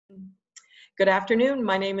Good afternoon.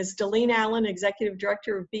 My name is Dalene Allen, Executive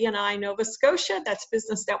Director of BNI Nova Scotia. That's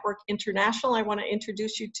Business Network International. I want to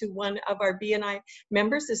introduce you to one of our BNI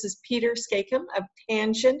members. This is Peter Skakum of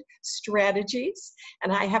Tangent Strategies.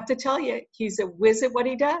 And I have to tell you, he's a whiz at what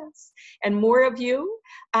he does. And more of you,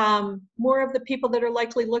 more of the people that are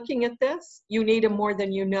likely looking at this, you need him more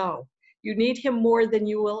than you know. You need him more than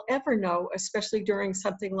you will ever know, especially during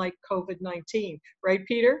something like COVID-19. Right,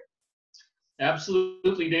 Peter?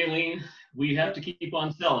 Absolutely, Dalene. We have to keep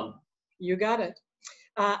on selling. You got it.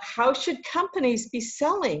 How should companies be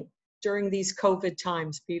selling during these COVID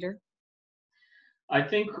times, Peter? I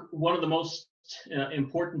think one of the most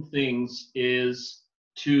important things is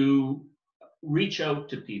to reach out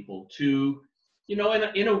to people. In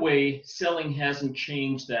a way, selling hasn't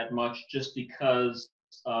changed that much just because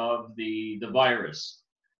of the virus.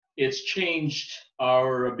 It's changed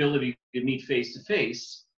our ability to meet face to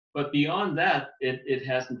face. But beyond that, it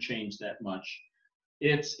hasn't changed that much.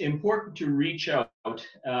 It's important to reach out.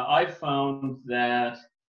 I've found that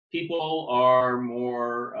people are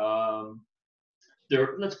more,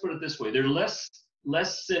 let's put it this way, they're less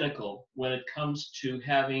cynical when it comes to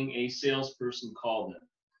having a salesperson call them.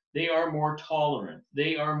 They are more tolerant.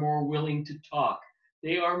 They are more willing to talk.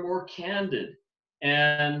 They are more candid.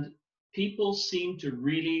 And people seem to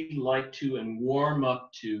really like to and warm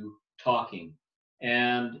up to talking.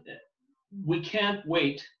 And we can't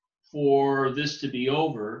wait for this to be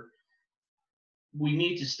over. We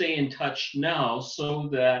need to stay in touch now so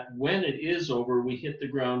that when it is over, we hit the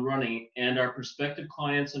ground running and our prospective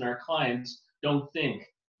clients and our clients don't think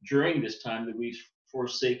during this time that we've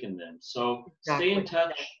forsaken them. So Stay in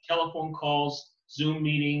touch, telephone calls, Zoom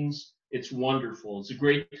meetings. It's wonderful. It's a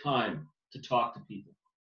great time to talk to people.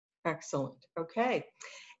 Excellent. Okay.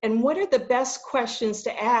 And what are the best questions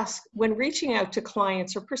to ask when reaching out to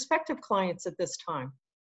clients or prospective clients at this time?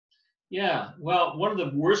 Yeah, well, one of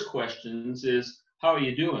the worst questions is, how are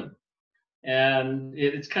you doing? And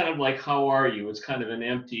it's kind of like, how are you? It's kind of an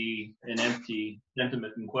empty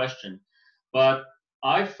sentiment and question. But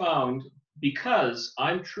I found, because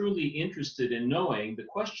I'm truly interested in knowing, the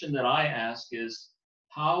question that I ask is,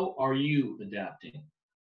 how are you adapting?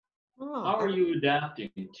 How are you adapting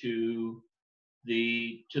to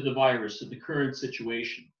the virus, to the current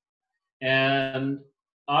situation? And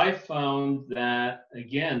I found that,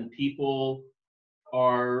 again, people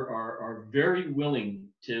are very willing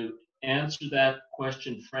to answer that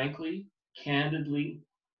question frankly, candidly,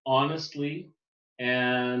 honestly,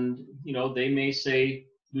 and they may say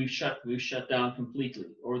we've shut down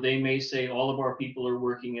completely, or they may say all of our people are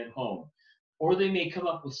working at home, or they may come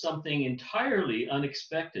up with something entirely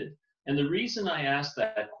unexpected. And the reason I ask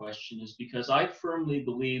that question is because I firmly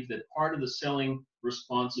believe that part of the selling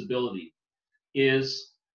responsibility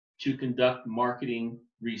is to conduct marketing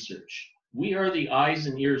research. We are the eyes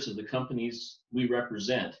and ears of the companies we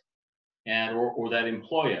represent and or that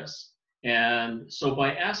employ us. And so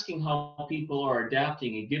by asking how people are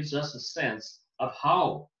adapting, it gives us a sense of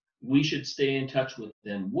how we should stay in touch with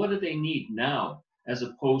them. What do they need now, as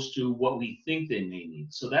opposed to what we think they may need?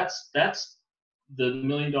 So that's the $1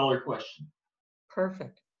 million question.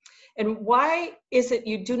 Perfect. And why is it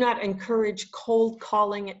you do not encourage cold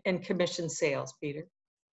calling and commission sales, Peter?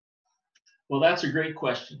 Well, that's a great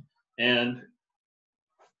question. And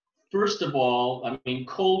first of all, I mean,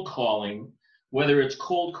 cold calling, whether it's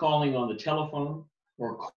cold calling on the telephone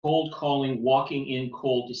or cold calling, walking in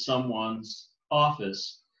cold to someone's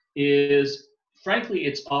office, is, frankly,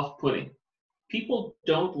 it's off-putting. People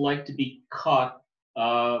don't like to be caught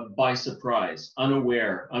by surprise,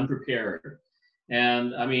 unaware, unprepared.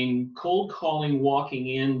 And I mean, cold calling, walking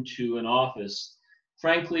into an office,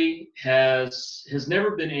 frankly, has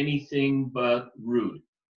never been anything but rude.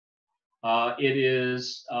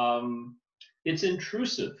 It's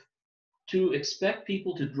intrusive to expect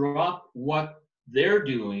people to drop what they're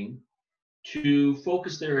doing to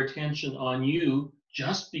focus their attention on you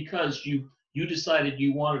just because you decided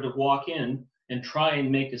you wanted to walk in and try and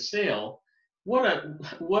make a sale. What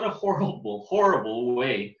a horrible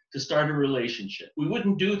way to start a relationship. We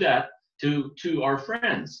wouldn't do that to our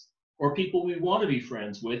friends or people we want to be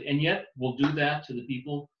friends with, and yet we'll do that to the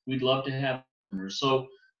people we'd love to have. So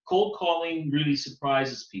cold calling really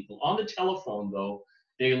surprises people. On the telephone, though,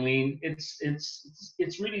 Dalene,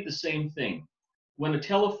 it's really the same thing. When a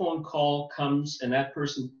telephone call comes and that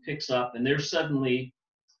person picks up and they're suddenly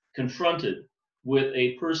confronted with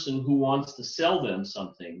a person who wants to sell them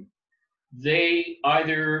something, they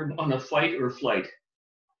either on a fight or flight.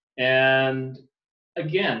 And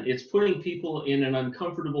again, it's putting people in an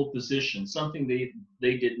uncomfortable position, something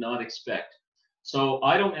they did not expect. So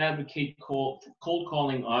I don't advocate cold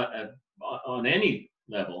calling on any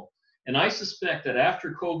level. And I suspect that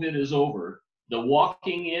after COVID is over, the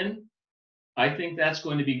walking in, I think that's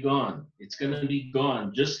going to be gone. It's going to be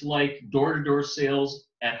gone, just like door-to-door sales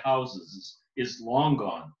at houses is long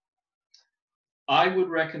gone. I would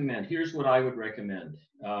recommend, here's what I would recommend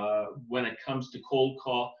when it comes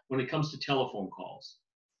to when it comes to telephone calls,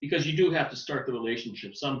 because you do have to start the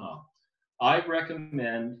relationship somehow. I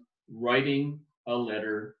recommend writing a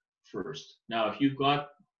letter first. Now, if you've got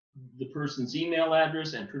the person's email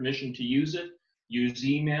address and permission to use it, use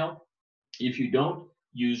email. If you don't,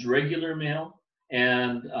 use regular mail.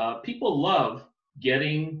 And people love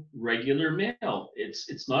getting regular mail.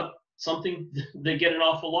 It's not something they get an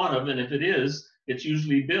awful lot of, and if it is, it's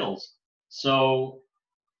usually bills. So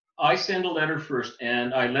I send a letter first,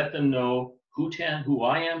 and I let them know who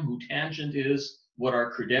I am, who Tangent is, what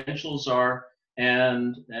our credentials are,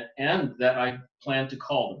 and that I plan to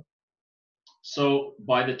call them. So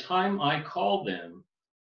by the time I call them,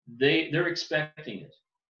 they're expecting it.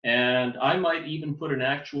 And I might even put an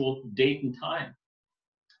actual date and time.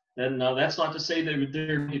 And now that's not to say that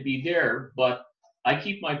they're going to be there, but I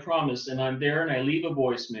keep my promise, and I'm there, and I leave a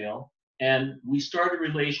voicemail, and we start a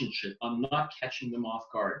relationship. I'm not catching them off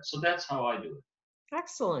guard. So that's how I do it.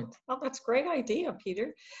 Excellent. Well, that's a great idea,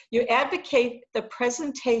 Peter. You advocate the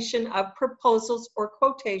presentation of proposals or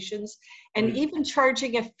quotations and even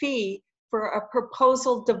charging a fee for a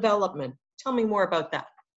proposal development. Tell me more about that.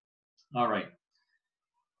 All right.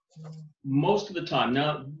 Most of the time,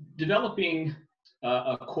 now developing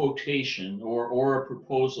a quotation or a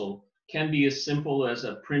proposal can be as simple as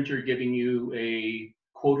a printer giving you a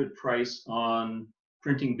quoted price on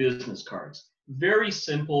printing business cards. Very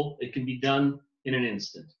simple. It can be done in an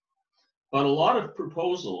instant. But a lot of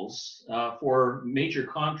proposals for major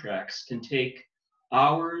contracts can take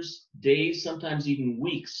hours, days, sometimes even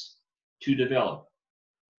weeks to develop.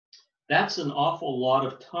 That's an awful lot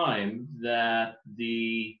of time that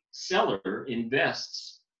the seller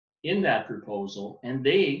invests in that proposal, and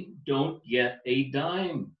they don't get a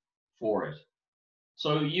dime for it.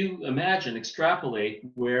 So you imagine, extrapolate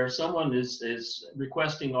where someone is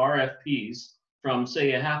requesting RFPs from,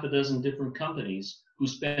 say, a half a dozen different companies who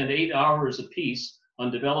spend 8 hours apiece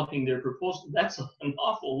on developing their proposal. That's an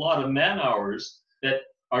awful lot of man hours that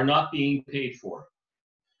are not being paid for.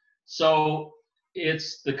 So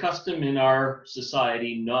it's the custom in our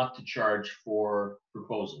society not to charge for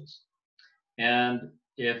proposals. And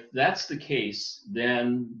if that's the case,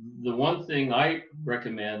 then the one thing I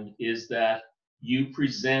recommend is that you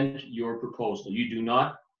present your proposal. You do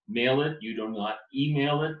not mail it, you do not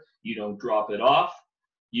email it, you don't drop it off,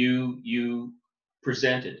 you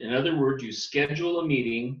present it. In other words, you schedule a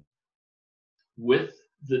meeting with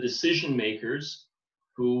the decision makers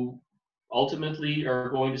who ultimately are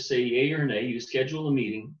going to say yay or nay. You schedule a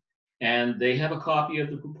meeting, and they have a copy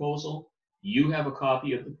of the proposal, you have a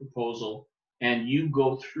copy of the proposal, and you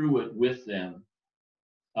go through it with them.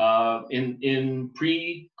 In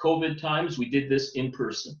pre-COVID times, we did this in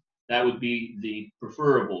person. That would be the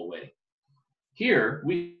preferable way. Here,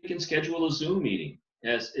 we can schedule a Zoom meeting,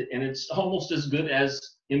 and it's almost as good as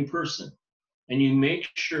in person. And you make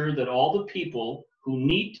sure that all the people who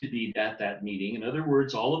need to be at that meeting, in other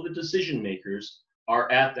words, all of the decision makers,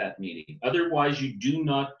 are at that meeting. Otherwise, you do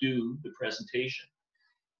not do the presentation.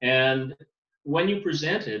 And when you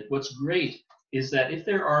present it, what's great is that if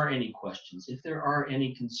there are any questions, if there are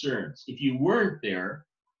any concerns, if you weren't there,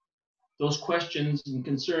 those questions and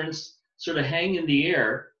concerns sort of hang in the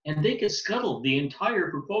air, and they could scuttle the entire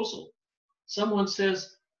proposal. Someone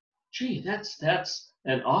says, gee, that's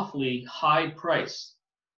an awfully high price.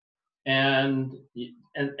 And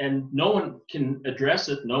no one can address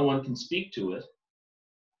it, no one can speak to it,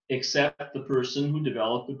 except the person who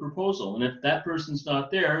developed the proposal. And if that person's not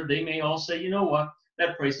there, they may all say, you know what,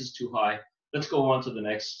 that price is too high. Let's go on to the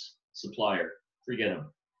next supplier. Forget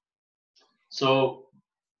them. So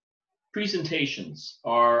presentations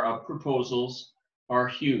of proposals are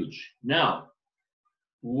huge. Now,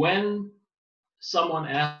 when someone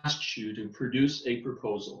asks you to produce a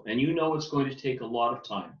proposal, and you know it's going to take a lot of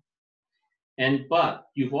time, but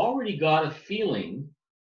you've already got a feeling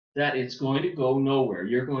that it's going to go nowhere.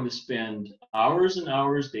 You're going to spend hours and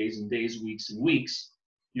hours, days and days, weeks and weeks.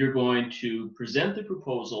 You're going to present the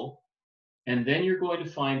proposal, and then you're going to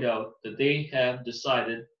find out that they have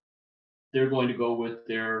decided they're going to go with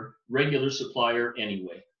their regular supplier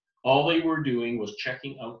anyway. All they were doing was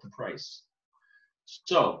checking out the price.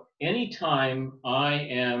 So anytime I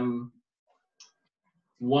am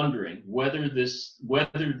wondering whether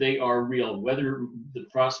they are real, whether the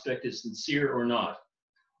prospect is sincere or not,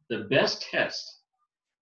 the best test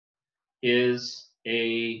is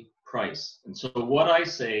a price. And so what I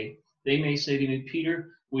say, they may say to me, Peter,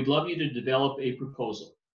 we'd love you to develop a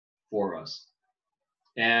proposal for us.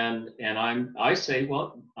 And I say,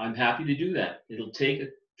 well, I'm happy to do that. It'll take a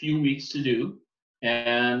few weeks to do.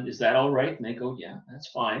 And is that all right? And they go, yeah, that's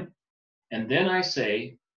fine. And then I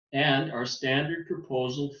say, and our standard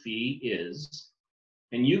proposal fee is,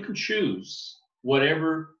 and you can choose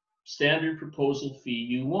whatever standard proposal fee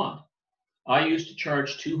you want. I used to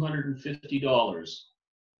charge $250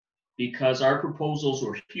 because our proposals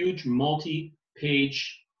were huge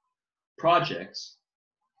multi-page projects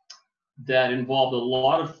that involved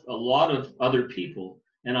a lot of other people,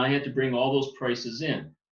 and I had to bring all those prices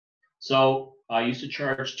in. So I used to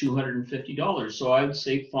charge $250. So I would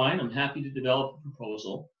say, fine, I'm happy to develop a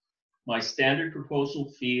proposal. My standard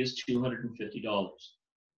proposal fee is $250.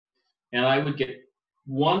 And I would get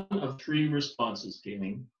one of three responses,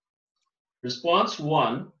 Dalene. Response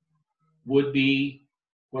one would be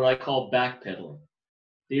what I call backpedaling.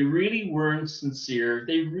 They really weren't sincere.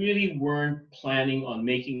 They really weren't planning on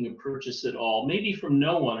making a purchase at all, maybe from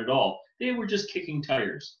no one at all. They were just kicking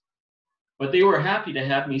tires. But they were happy to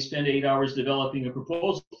have me spend 8 hours developing a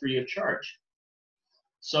proposal free of charge.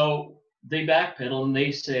 So they backpedal and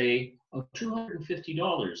they say, oh,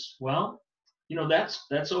 $250. Well, you know,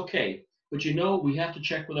 that's okay. But you know, we have to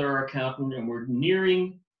check with our accountant and we're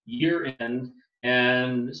nearing year end.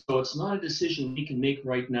 And so it's not a decision we can make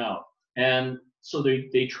right now. And so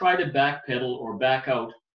they try to backpedal or back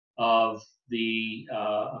out of the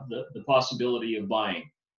possibility of buying.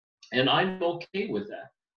 And I'm okay with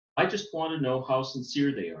that. I just want to know how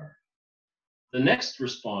sincere they are. The next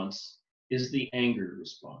response is the anger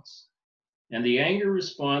response. And the anger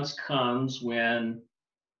response comes when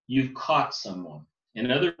you've caught someone.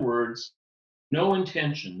 In other words, no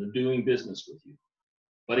intention of doing business with you.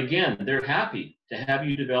 But again, they're happy to have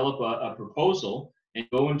you develop a proposal and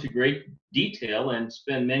go into great detail and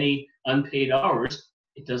spend many unpaid hours.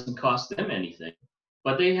 It doesn't cost them anything.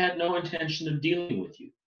 But they had no intention of dealing with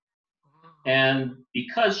you. And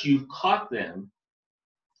because you've caught them,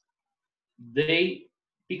 they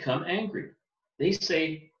become angry. They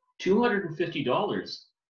say, $250,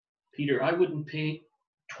 Peter, I wouldn't pay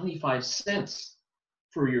 25 cents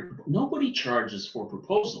for your, nobody charges for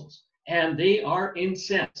proposals. And they are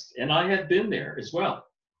incensed. And I have been there as well.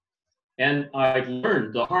 And I've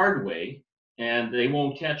learned the hard way, and they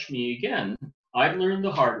won't catch me again. I've learned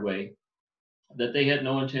the hard way that they had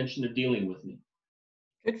no intention of dealing with me.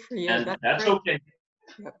 Good for you. And that's great. okay.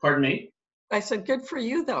 Yep. Pardon me? I said, good for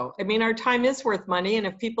you, though. I mean, our time is worth money, and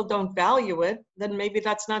if people don't value it, then maybe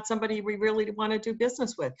that's not somebody we really want to do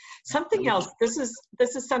business with. Something else, this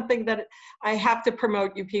is something that I have to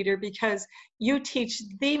promote you, Peter, because you teach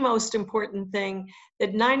the most important thing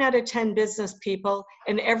that 9 out of 10 business people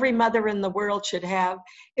and every mother in the world should have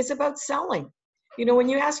is about selling. You know, when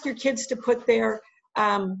you ask your kids to put their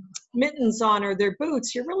mittens on or their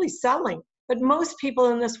boots, you're really selling. But most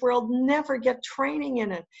people in this world never get training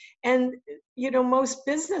in it. And, you know, most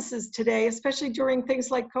businesses today, especially during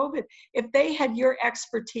things like COVID, if they had your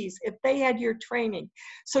expertise, if they had your training.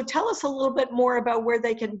 So tell us a little bit more about where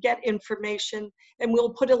they can get information. And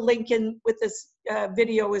we'll put a link in with this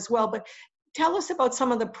video as well. But tell us about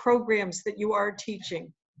some of the programs that you are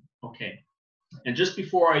teaching. Okay. And just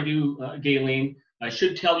before I do, Dalene, I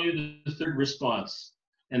should tell you the third response.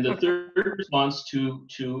 And the third response to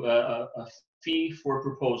a fee for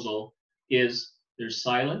proposal is there's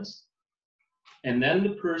silence. And then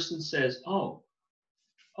the person says, oh,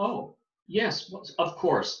 yes, of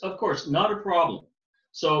course, not a problem.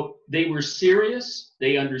 So they were serious.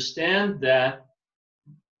 They understand that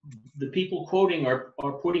the people quoting are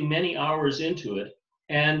putting many hours into it.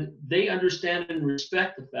 And they understand and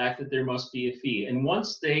respect the fact that there must be a fee. And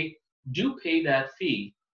once they do pay that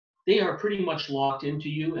fee, they are pretty much locked into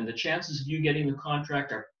you, and the chances of you getting the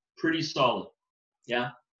contract are pretty solid. Yeah.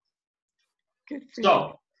 Good for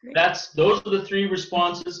so you. those are the three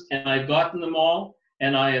responses, and I've gotten them all,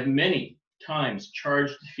 and I have many times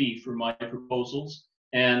charged the fee for my proposals,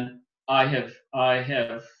 and I have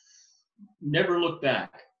never looked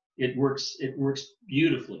back. It works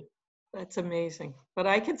beautifully. That's amazing. But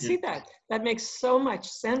I can see that. That makes so much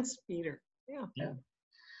sense, Peter. Yeah. Yeah.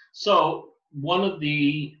 So one of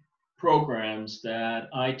the programs that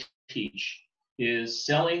I teach is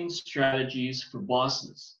selling strategies for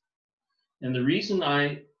bosses. And the reason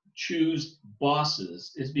I choose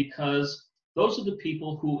bosses is because those are the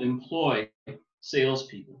people who employ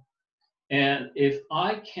salespeople. And if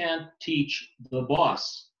I can't teach the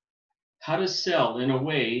boss how to sell in a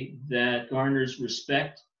way that garners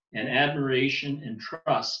respect and admiration and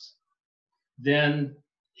trust, then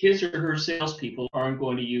his or her salespeople aren't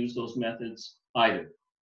going to use those methods either.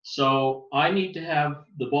 So I need to have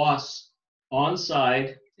the boss on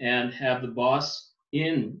side and have the boss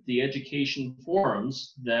in the education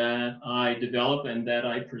forums that I develop and that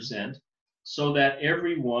I present, so that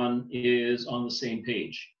everyone is on the same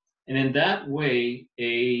page. And in that way,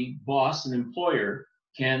 a boss, an employer,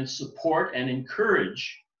 can support and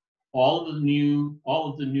encourage all of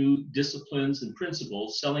the new disciplines and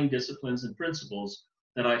principles, selling disciplines and principles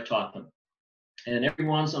that I've taught them. And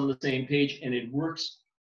everyone's on the same page, and it works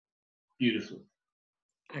beautifully.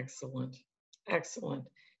 Excellent. Excellent.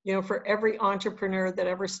 You know, for every entrepreneur that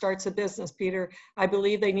ever starts a business, Peter, I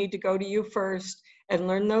believe they need to go to you first and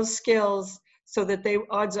learn those skills so that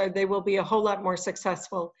odds are they will be a whole lot more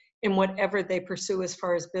successful in whatever they pursue as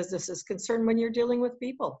far as business is concerned when you're dealing with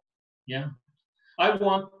people. Yeah. I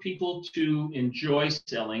want people to enjoy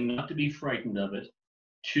selling, not to be frightened of it,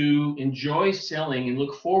 to enjoy selling and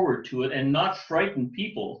look forward to it and not frighten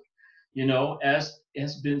people, you know, as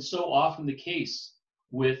has been so often the case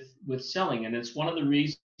with selling. And it's one of the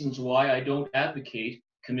reasons why I don't advocate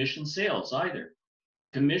commission sales either.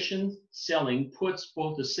 Commission selling puts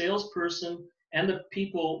both the salesperson and the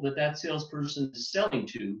people that salesperson is selling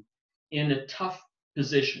to in a tough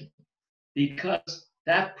position, because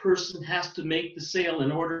that person has to make the sale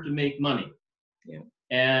in order to make money. Yeah.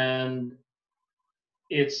 And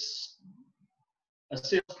it's a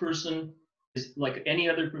salesperson is like any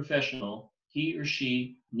other professional. He or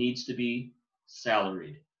she needs to be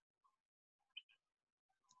salaried.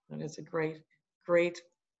 That is a great, great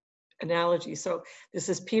analogy. So this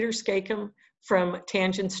is Peter Skakum from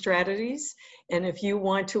Tangent Strategies. And if you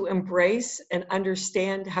want to embrace and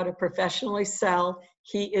understand how to professionally sell,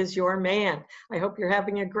 he is your man. I hope you're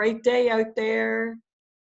having a great day out there.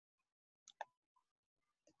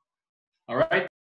 All right.